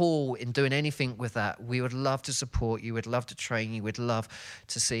at all in doing anything with that, we would love to support you. We'd love to train you. We'd love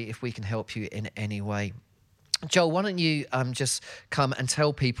to see if we can help you in any way. Joel, why don't you just come and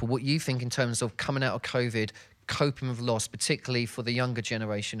tell people what you think in terms of coming out of COVID, coping with loss, particularly for the younger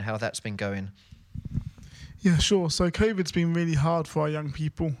generation, how that's been going? Yeah, sure. So COVID's been really hard for our young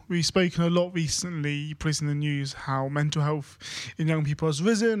people. We've spoken a lot recently, you put this in the news, how mental health in young people has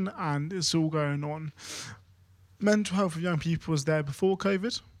risen and it's all going on. Mental health of young people was there before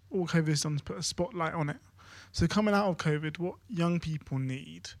COVID. All COVID has done is put a spotlight on it. So coming out of COVID, what young people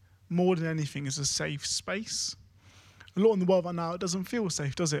need more than anything is a safe space. A lot in the world right now, it doesn't feel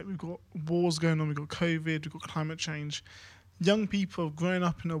safe, does it? We've got wars going on, we've got COVID, we've got climate change. Young people have grown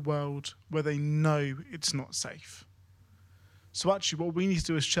up in a world where they know it's not safe. So actually what we need to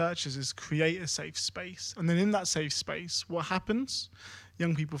do as churches is create a safe space. And then in that safe space, what happens?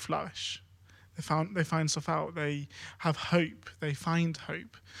 Young people flourish. They find stuff out. They have hope. They find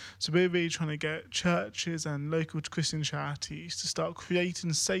hope. So we're really trying to get churches and local Christian charities to start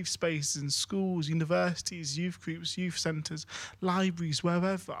creating safe spaces in schools, universities, youth groups, youth centres, libraries,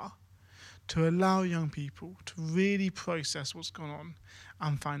 wherever, to allow young people to really process what's gone on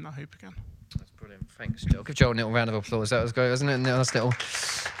and find that hope again. That's brilliant. Thanks, Joel. Give Joel a little round of applause. That was great, wasn't it? Nice little.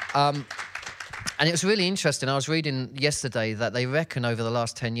 And it was really interesting. I was reading yesterday that they reckon over the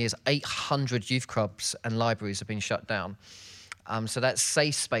last 10 years, 800 youth clubs and libraries have been shut down. So that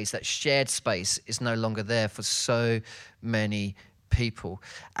safe space, that shared space is no longer there for so many people.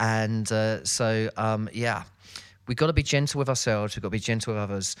 And we've got to be gentle with ourselves. We've got to be gentle with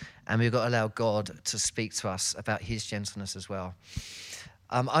others. And we've got to allow God to speak to us about his gentleness as well.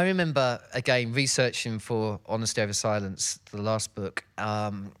 I remember, again, researching for Honesty Over Silence, the last book,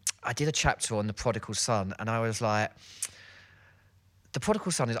 I did a chapter on the prodigal son, and I was like, the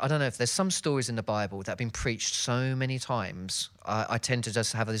prodigal son is, I don't know if there's some stories in the Bible that have been preached so many times. I tend to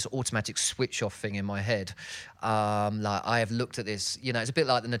just have this automatic switch off thing in my head. Like I have looked at this, it's a bit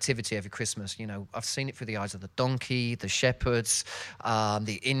like the nativity every Christmas. I've seen it through the eyes of the donkey, the shepherds,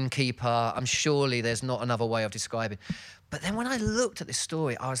 the innkeeper. Surely there's not another way of describing. But then when I looked at this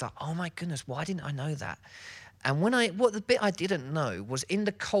story, I was like, oh my goodness, why didn't I know that? And the bit I didn't know was in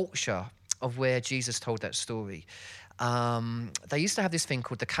the culture of where Jesus told that story, they used to have this thing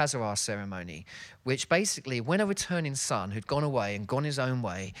called the Kazarah ceremony, which basically when a returning son who'd gone away and gone his own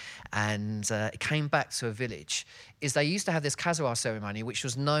way and came back to a village, is they used to have this Kazarah ceremony, which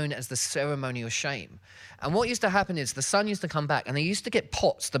was known as the ceremony of shame. And what used to happen is the son used to come back and they used to get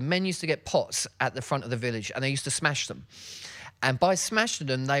pots, the men used to get pots at the front of the village and they used to smash them. And by smashing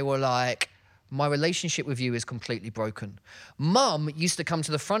them, they were like, my relationship with you is completely broken. Mum used to come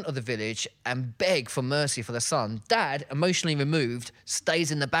to the front of the village and beg for mercy for the son. Dad, emotionally removed,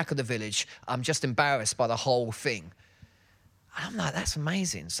 stays in the back of the village. I'm just embarrassed by the whole thing. And I'm like, that's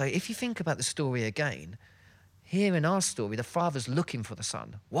amazing. So if you think about the story again, here in our story, the father's looking for the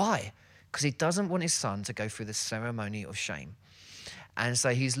son. Why? Because he doesn't want his son to go through the ceremony of shame. And so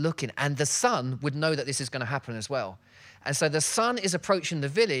he's looking, and the son would know that this is going to happen as well. And so the son is approaching the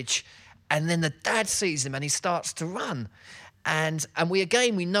village, and then the dad sees him and he starts to run. And we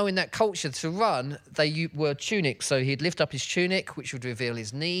know in that culture to run, they were tunics. So he'd lift up his tunic, which would reveal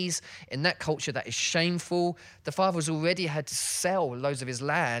his knees. In that culture, that is shameful. The father has already had to sell loads of his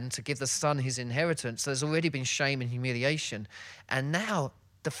land to give the son his inheritance. So there's already been shame and humiliation. And now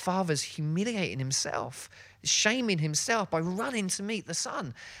the father's humiliating himself, shaming himself by running to meet the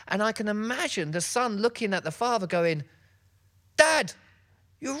son. And I can imagine the son looking at the father going, Dad,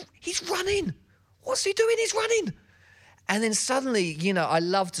 he's running. What's he doing? He's running. And then suddenly, I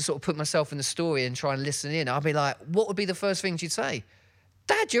love to sort of put myself in the story and try and listen in. I'll be like, what would be the first things you'd say?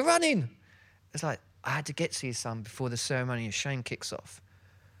 Dad, you're running. It's like, I had to get to your son before the ceremony of shame kicks off.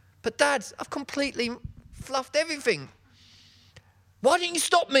 But Dad, I've completely fluffed everything. Why didn't you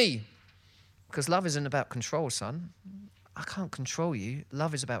stop me? Because love isn't about control, son. I can't control you.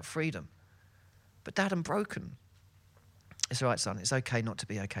 Love is about freedom. But Dad, I'm broken. It's all right, son. It's okay not to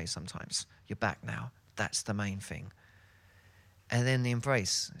be okay sometimes. You're back now. That's the main thing. And then the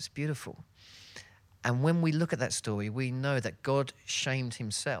embrace. It's beautiful. And when we look at that story, we know that God shamed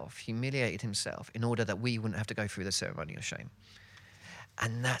himself, humiliated himself, in order that we wouldn't have to go through the ceremony of shame.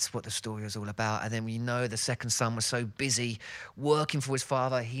 And that's what the story was all about. And then we know the second son was so busy working for his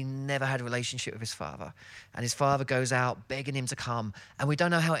father, he never had a relationship with his father. And his father goes out begging him to come. And we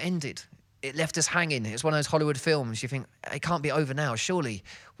don't know how it ended. It left us hanging. It's one of those Hollywood films. You think, it can't be over now, surely.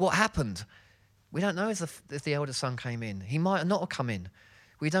 What happened? We don't know if the elder son came in. He might not have come in.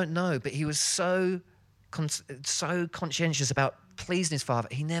 We don't know. But he was so conscientious about pleasing his father.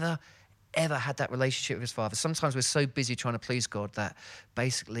 He never, ever had that relationship with his father. Sometimes we're so busy trying to please God that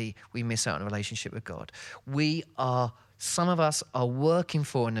basically we miss out on a relationship with God. Some of us are working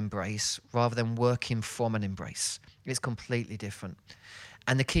for an embrace rather than working from an embrace. It's completely different.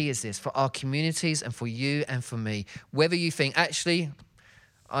 And the key is this, for our communities and for you and for me, whether you think, actually,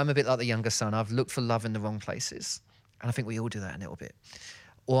 I'm a bit like the younger son. I've looked for love in the wrong places. And I think we all do that a little bit.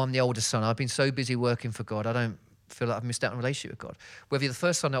 Or I'm the older son. I've been so busy working for God, I don't feel like I've missed out on a relationship with God. Whether you're the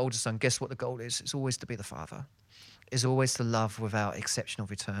first son or older son, guess what the goal is? It's always to be the father. It's always to love without exceptional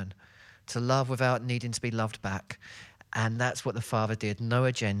return. To love without needing to be loved back. And that's what the father did. No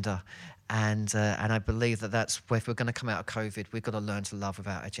agenda. And I believe that's if we're going to come out of COVID, we've got to learn to love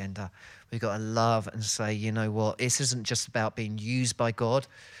without agenda. We've got to love and say, you know what, this isn't just about being used by God.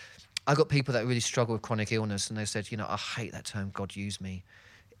 I've got people that really struggle with chronic illness, and they said, I hate that term, God used me.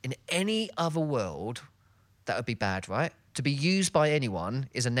 In any other world, that would be bad, right? To be used by anyone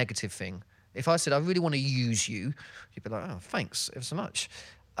is a negative thing. If I said, I really want to use you, you'd be like, oh, thanks ever so much.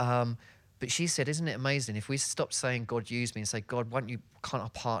 But she said, isn't it amazing if we stop saying God used me and say, God, can't I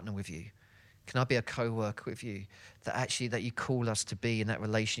partner with you? Can I be a co-worker with you? That you call us to be in that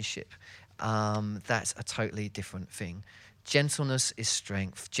relationship. That's a totally different thing. Gentleness is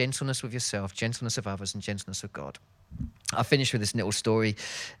strength. Gentleness with yourself, gentleness of others, and gentleness of God. I'll finish with this little story,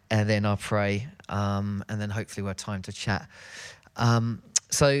 and then I'll pray, and then hopefully we'll have time to chat.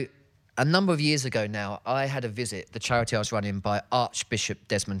 So a number of years ago now, I had a visit, the charity I was running, by Archbishop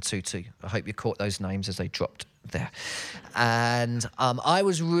Desmond Tutu. I hope you caught those names as they dropped there. And I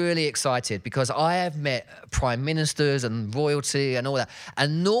was really excited because I have met prime ministers and royalty and all that.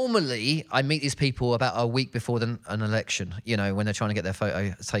 And normally I meet these people about a week before an election, when they're trying to get their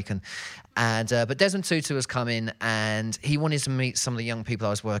photo taken. And but Desmond Tutu was coming, and he wanted to meet some of the young people I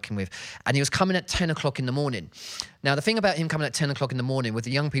was working with. And he was coming at 10 o'clock in the morning. Now, the thing about him coming at 10 o'clock in the morning with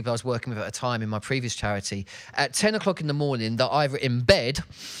the young people I was working with at a time in my previous charity, at 10 o'clock in the morning, they're either in bed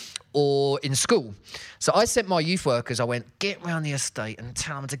or in school. So I sent my youth workers, I went, get round the estate and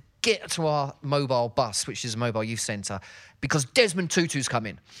tell them to get to our mobile bus, which is a mobile youth centre, because Desmond Tutu's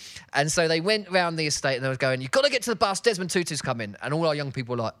coming. And so they went round the estate and they were going, you've got to get to the bus, Desmond Tutu's coming. And all our young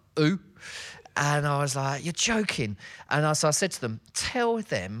people were like, ooh. And I was like, you're joking. And so I said to them, tell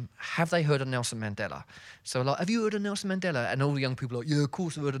them, have they heard of Nelson Mandela? So have you heard of Nelson Mandela? And all the young people are like, yeah, of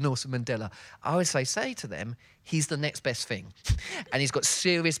course I've heard of Nelson Mandela. I always say to them, he's the next best thing. And he's got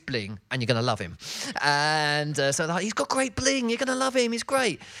serious bling, and you're going to love him. And so they're like, he's got great bling, you're going to love him, he's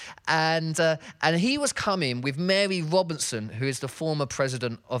great. And he was coming with Mary Robinson, who is the former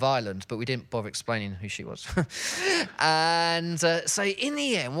president of Ireland, but we didn't bother explaining who she was. And so in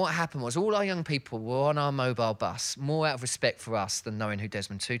the end, what happened was all our young people were on our mobile bus, more out of respect for us than knowing who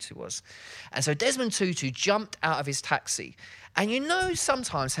Desmond Tutu was. And so Desmond Tutu jumped out of his taxi. And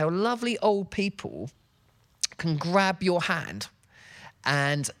sometimes how lovely old people can grab your hand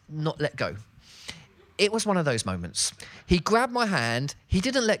and not let go. it was one of those moments. He grabbed my hand, he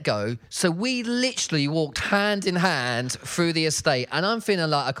didn't let go, so we literally walked hand in hand through the estate, and I'm feeling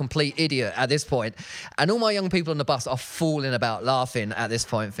like a complete idiot at this point. And all my young people on the bus are falling about laughing at this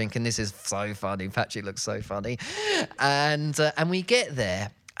point, thinking, this is so funny, Patrick looks so funny. And we get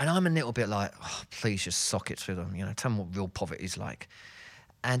there, and I'm a little bit like, oh, please just sock it to them, you know, tell them what real poverty is like.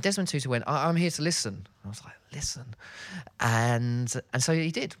 And Desmond Tutu went, I'm here to listen. I was like, listen. And so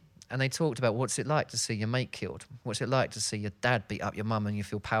he did. And they talked about what's it like to see your mate killed? What's it like to see your dad beat up your mum and you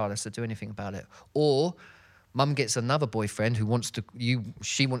feel powerless to do anything about it? Or mum gets another boyfriend who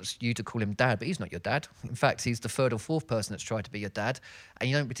she wants you to call him dad, but he's not your dad. In fact, he's the third or fourth person that's tried to be your dad, and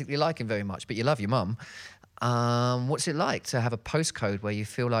you don't particularly like him very much, but you love your mum. What's it like to have a postcode where you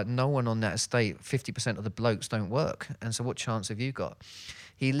feel like no one on that estate, 50% of the blokes don't work? And so what chance have you got?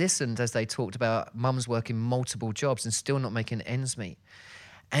 He listened as they talked about mums working multiple jobs and still not making ends meet.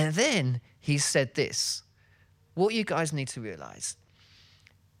 And then he said this: what you guys need to realize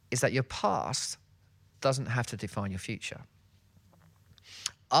is that your past doesn't have to define your future.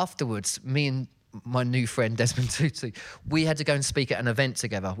 Afterwards, me and my new friend Desmond Tutu, we had to go and speak at an event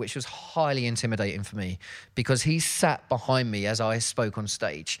together, which was highly intimidating for me because he sat behind me as I spoke on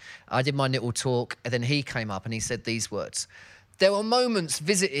stage. I did my little talk, and then he came up and he said these words: there were moments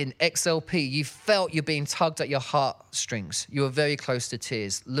visiting XLP, you felt you're being tugged at your heartstrings. You were very close to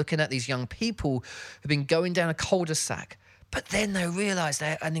tears, looking at these young people who've been going down a cul-de-sac. But then they realised they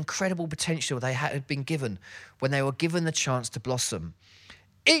had an incredible potential they had been given when they were given the chance to blossom.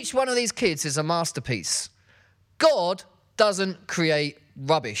 Each one of these kids is a masterpiece. God doesn't create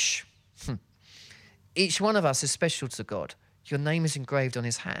rubbish. Each one of us is special to God. Your name is engraved on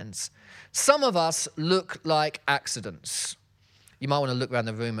his hands. Some of us look like accidents. You might want to look around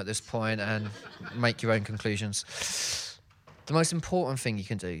the room at this point and make your own conclusions. The most important thing you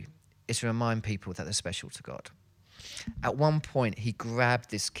can do is to remind people that they're special to God. At one point, he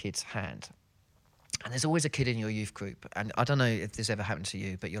grabbed this kid's hand. And there's always a kid in your youth group, and I don't know if this ever happened to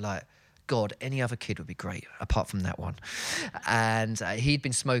you, but you're like, God, any other kid would be great, apart from that one. And he'd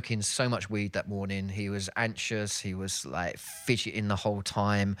been smoking so much weed that morning. He was anxious. He was like fidgeting the whole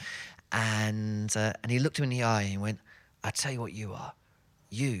time. And he looked him in the eye and went, I tell you what you are.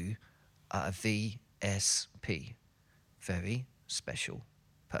 You are a VSP, very special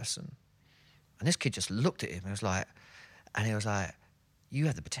person. And this kid just looked at him and he was like, you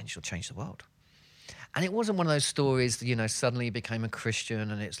have the potential to change the world. And it wasn't one of those stories that, you know, suddenly he became a Christian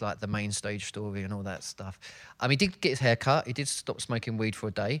and it's like the main stage story and all that stuff. He did get his hair cut. He did stop smoking weed for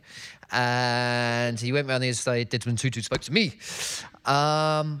a day. And he went around the estate, Desmond Tutu spoke to me.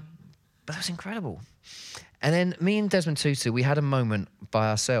 But that was incredible. And then me and Desmond Tutu, we had a moment by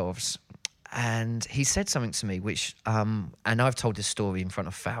ourselves. And he said something to me, which, and I've told this story in front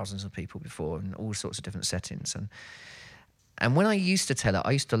of thousands of people before in all sorts of different settings. And when I used to tell it,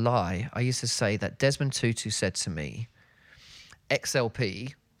 I used to lie. I used to say that Desmond Tutu said to me,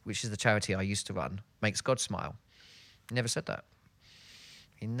 XLP, which is the charity I used to run, makes God smile. He never said that.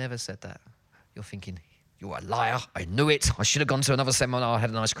 He never said that. You're thinking, you're a liar. I knew it. I should have gone to another seminar. I had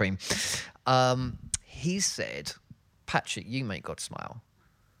an ice cream. He said, Patrick, you make God smile.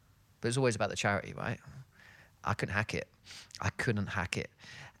 But it's always about the charity, right? I couldn't hack it.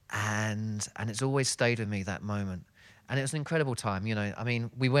 And it's always stayed with me, that moment. And it was an incredible time, you know.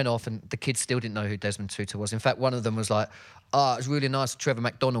 We went off and the kids still didn't know who Desmond Tutu was. In fact, one of them was like, it was really nice of Trevor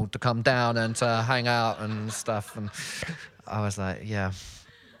McDonald to come down and hang out and stuff. And I was like, yeah,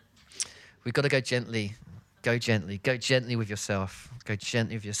 we've got to go gently. Go gently. Go gently with yourself. Go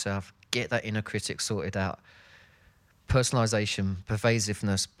gently with yourself. Get that inner critic sorted out. Personalization,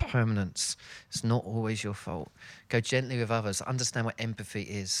 pervasiveness, permanence. It's not always your fault. Go gently with others. Understand what empathy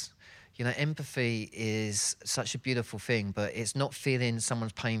is. You know, empathy is such a beautiful thing, but it's not feeling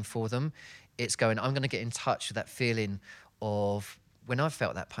someone's pain for them. It's going, I'm going to get in touch with that feeling of when I've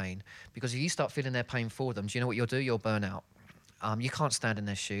felt that pain. Because if you start feeling their pain for them, do you know what you'll do? You'll burn out. You can't stand in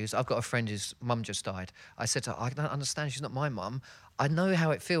their shoes. I've got a friend whose mum just died. I said to her, I don't understand. She's not my mum. I know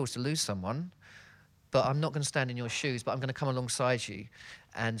how it feels to lose someone, but I'm not going to stand in your shoes, but I'm going to come alongside you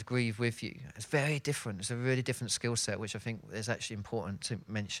and grieve with you. It's very different. It's a really different skill set, which I think is actually important to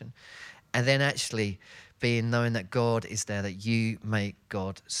mention. And then actually knowing that God is there, that you make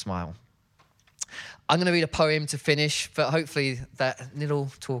God smile. I'm going to read a poem to finish, but hopefully that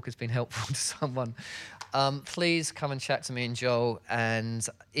little talk has been helpful to someone. Please come and chat to me and Joel. And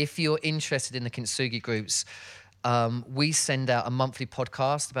if you're interested in the Kintsugi groups, We send out a monthly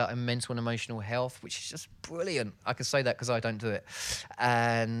podcast about mental and emotional health, which is just brilliant. I can say that because I don't do it.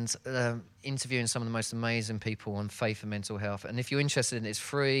 And interviewing some of the most amazing people on faith and mental health. And if you're interested in it, it's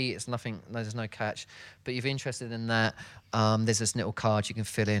free. It's nothing. There's no catch. But if you're interested in that, there's this little card you can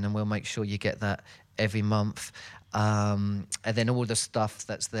fill in, and we'll make sure you get that every month. And then all the stuff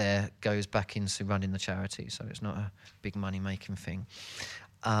that's there goes back into running the charity. So it's not a big money-making thing.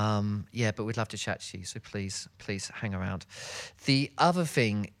 But we'd love to chat to you, so please hang around. The other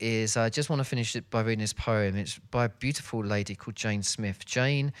thing is, I just want to finish it by reading this poem. It's by a beautiful lady called Jane Smith.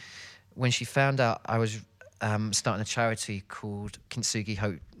 Jane, when she found out I was starting a charity called Kintsugi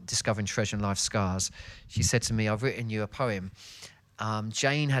Hope, Discovering Treasure in Life's Scars, she said to me, I've written you a poem.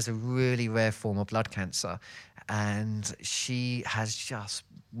 Jane has a really rare form of blood cancer, and she has just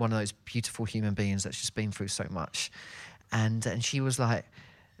one of those beautiful human beings that's just been through so much. And she was like,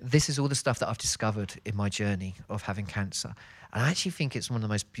 this is all the stuff that I've discovered in my journey of having cancer. And I actually think it's one of the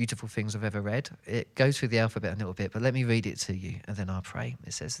most beautiful things I've ever read. It goes through the alphabet a little bit, but let me read it to you, and then I'll pray.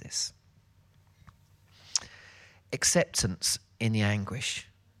 It says this. Acceptance in the anguish,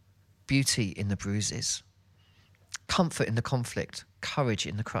 beauty in the bruises, comfort in the conflict, courage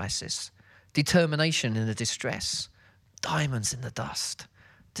in the crisis, determination in the distress, diamonds in the dust,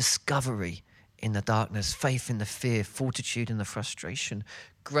 discovery in the darkness, faith in the fear, fortitude in the frustration,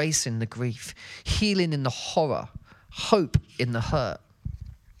 grace in the grief, healing in the horror, hope in the hurt,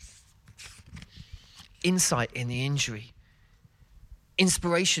 insight in the injury,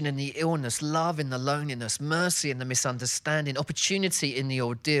 inspiration in the illness, love in the loneliness, mercy in the misunderstanding, opportunity in the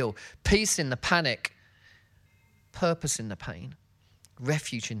ordeal, peace in the panic, purpose in the pain,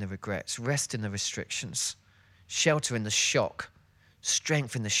 refuge in the regrets, rest in the restrictions, shelter in the shock,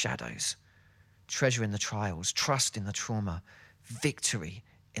 strength in the shadows, treasure in the trials, trust in the trauma, victory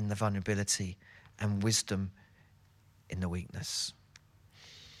in the vulnerability, and wisdom in the weakness.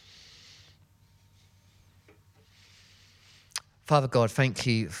 Father God, thank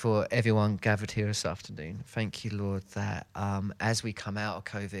you for everyone gathered here this afternoon. Thank you, Lord, that as we come out of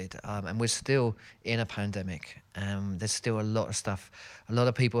COVID, and we're still in a pandemic, there's still a lot of stuff, a lot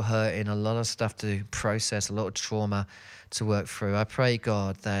of people hurting, a lot of stuff to process, a lot of trauma to work through. I pray,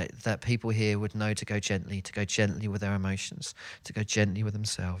 God, that people here would know to go gently with their emotions, to go gently with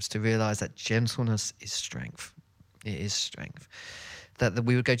themselves, to realize that gentleness is strength. It is strength. That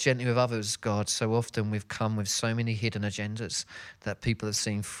we would go gently with others, God. So often we've come with so many hidden agendas that people have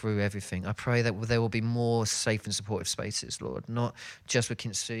seen through everything. I pray that there will be more safe and supportive spaces, Lord, not just with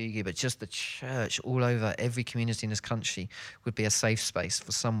Kintsugi, but just the church all over every community in this country would be a safe space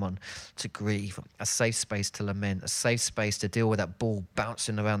for someone to grieve, a safe space to lament, a safe space to deal with that ball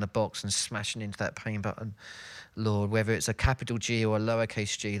bouncing around the box and smashing into that pain button. Lord, whether it's a capital G or a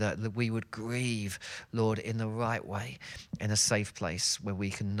lowercase g, that we would grieve, Lord, in the right way, in a safe place where we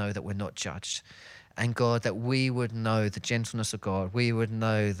can know that we're not judged. And God, that we would know the gentleness of God. We would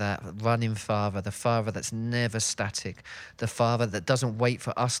know that running Father, the Father that's never static, the Father that doesn't wait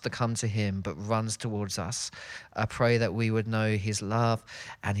for us to come to him, but runs towards us. I pray that we would know his love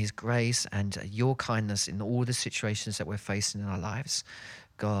and his grace and your kindness in all the situations that we're facing in our lives.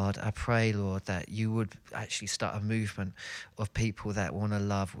 God, I pray, Lord, that you would actually start a movement of people that want to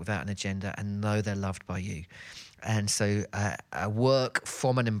love without an agenda and know they're loved by you. And so work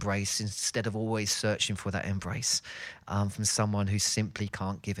from an embrace instead of always searching for that embrace from someone who simply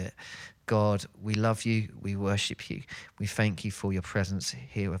can't give it. God, we love you. We worship you. We thank you for your presence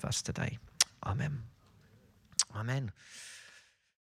here with us today. Amen. Amen.